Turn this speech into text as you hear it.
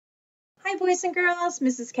Hi boys and girls,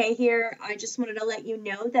 Mrs. K here. I just wanted to let you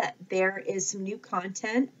know that there is some new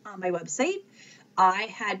content on my website. I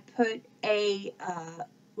had put a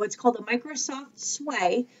what's called a Microsoft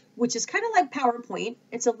Sway, which is kind of like PowerPoint.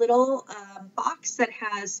 It's a little box that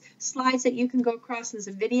has slides that you can go across and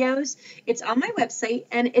some videos. It's on my website,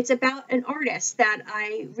 and it's about an artist that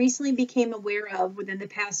I recently became aware of within the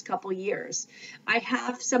past couple years. I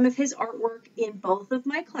have some of his artwork in both of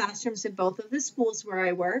my classrooms in both of the schools where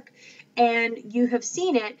I work, and you have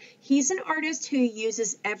seen it. He's an artist who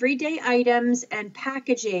uses everyday items and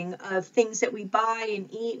packaging of things that we buy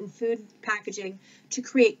and eat and food packaging to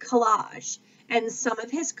create collage. And some of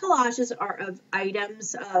his collages are of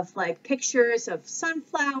items of like pictures of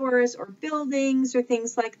sunflowers or buildings or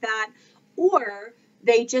things like that, or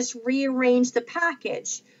they just rearrange the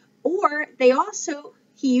package, or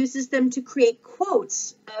he uses them to create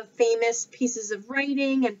quotes of famous pieces of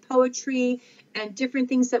writing and poetry and different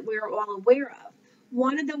things that we're all aware of.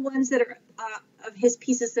 One of the ones that are of his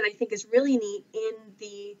pieces that I think is really neat in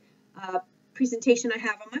the presentation I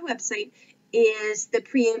have on my website is the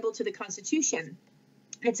preamble to the Constitution.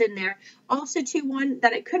 It's in there. Also, too, one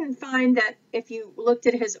that I couldn't find, that if you looked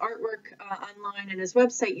at his artwork online and his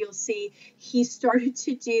website, you'll see he started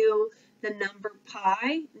to do the number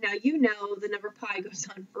pi. Now, you know the number pi goes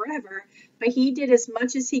on forever, but he did as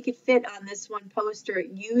much as he could fit on this one poster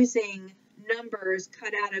using numbers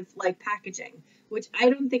cut out of like packaging, which I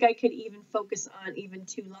don't think I could even focus on even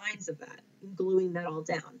 2 lines of that, gluing that all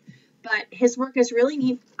down. But his work is really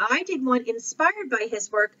neat. I did one inspired by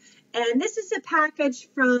his work, and this is a package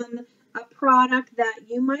from a product that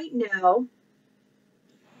you might know.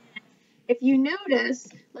 If you notice,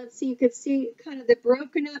 let's see, you could see kind of the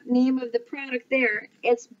broken up name of the product there.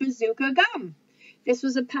 It's Bazooka Gum. This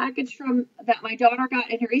was a package that my daughter got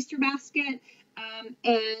in her Easter basket,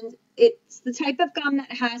 and it's the type of gum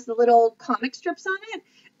that has the little comic strips on it,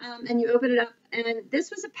 and you open it up, and this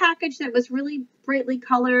was a package that was really brightly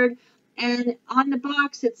colored, and on the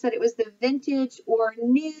box it said it was the vintage or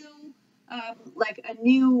new, like a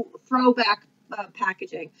new throwback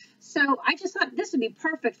packaging. So I just thought this would be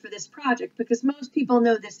perfect for this project because most people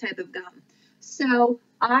know this type of gum. So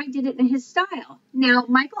I did it in his style. Now,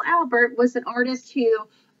 Michael Albert was an artist who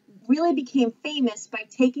really became famous by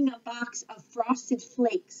taking a box of Frosted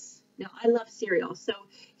Flakes. Now, I love cereal, so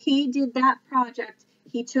he did that project.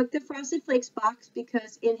 He took the Frosted Flakes box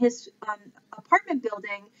because in his apartment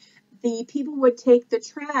building, the people would take the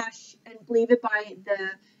trash and leave it by the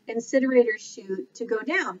incinerator chute to go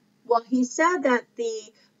down. Well, he said that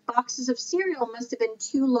the boxes of cereal must have been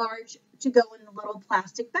too large to go in the little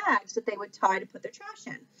plastic bags that they would tie to put their trash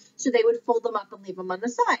in. So they would fold them up and leave them on the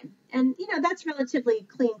side. And, you know, that's relatively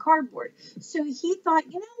clean cardboard. So he thought,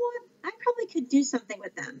 you know what, I probably could do something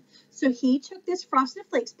with them. So he took this Frosted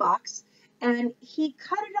Flakes box and he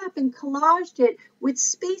cut it up and collaged it with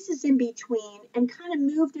spaces in between and kind of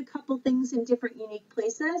moved a couple things in different unique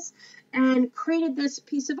places and created this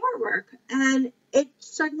piece of artwork. And it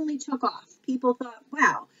suddenly took off. People thought,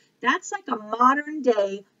 wow, that's like a modern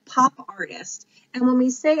day pop artist. And when we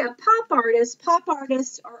say a pop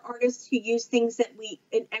artists are artists who use things that we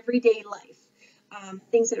in everyday life,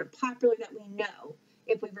 things that are popular that we know.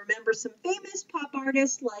 If we remember some famous pop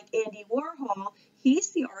artists like Andy Warhol, he's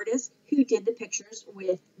the artist who did the pictures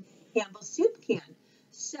with Campbell's soup can.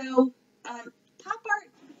 So pop art,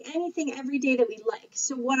 anything every day that we like.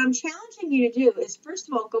 So what I'm challenging you to do is, first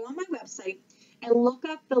of all, go on my website and look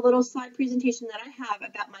up the little slide presentation that I have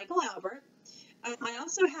about Michael Albert. I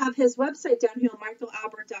also have his website down here,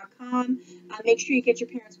 michaelalbert.com. Make sure you get your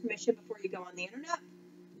parents' permission before you go on the internet.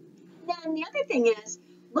 Then the other thing is,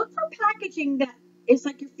 look for packaging that is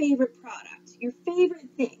like your favorite product, your favorite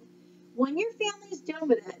thing. When your family is done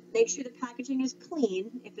with it, make sure the packaging is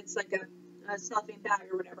clean, if it's like a cellophane bag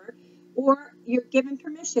or whatever, or you're given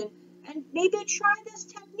permission, and maybe try this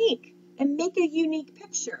technique and make a unique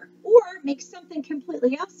picture, or make something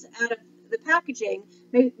completely else out of the packaging,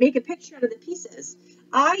 make a picture out of the pieces.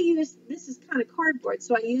 This is kind of cardboard,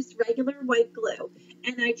 so I used regular white glue,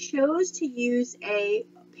 and I chose to use a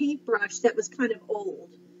paintbrush that was kind of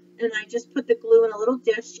old, and I just put the glue in a little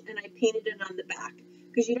dish and I painted it on the back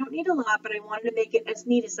because you don't need a lot, but I wanted to make it as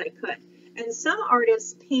neat as I could. And some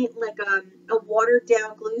artists paint like a watered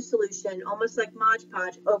down glue solution, almost like Mod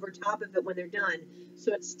Podge, over top of it when they're done,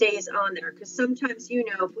 so it stays on there. Because sometimes, you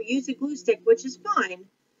know, if we use a glue stick, which is fine,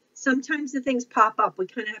 sometimes the things pop up. We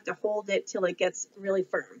kind of have to hold it till it gets really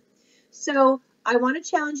firm. So I want to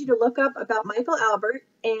challenge you to look up about Michael Albert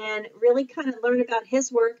and really kind of learn about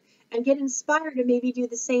his work and get inspired to maybe do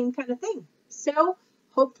the same kind of thing. So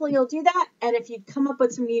hopefully you'll do that. And if you come up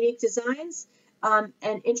with some unique designs, and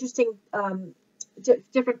interesting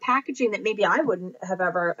different packaging that maybe I wouldn't have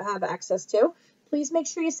ever have access to, please make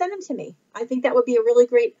sure you send them to me. I think that would be a really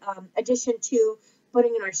great addition to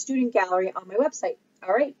putting in our student gallery on my website.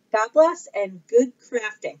 All right, God bless and good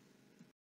crafting.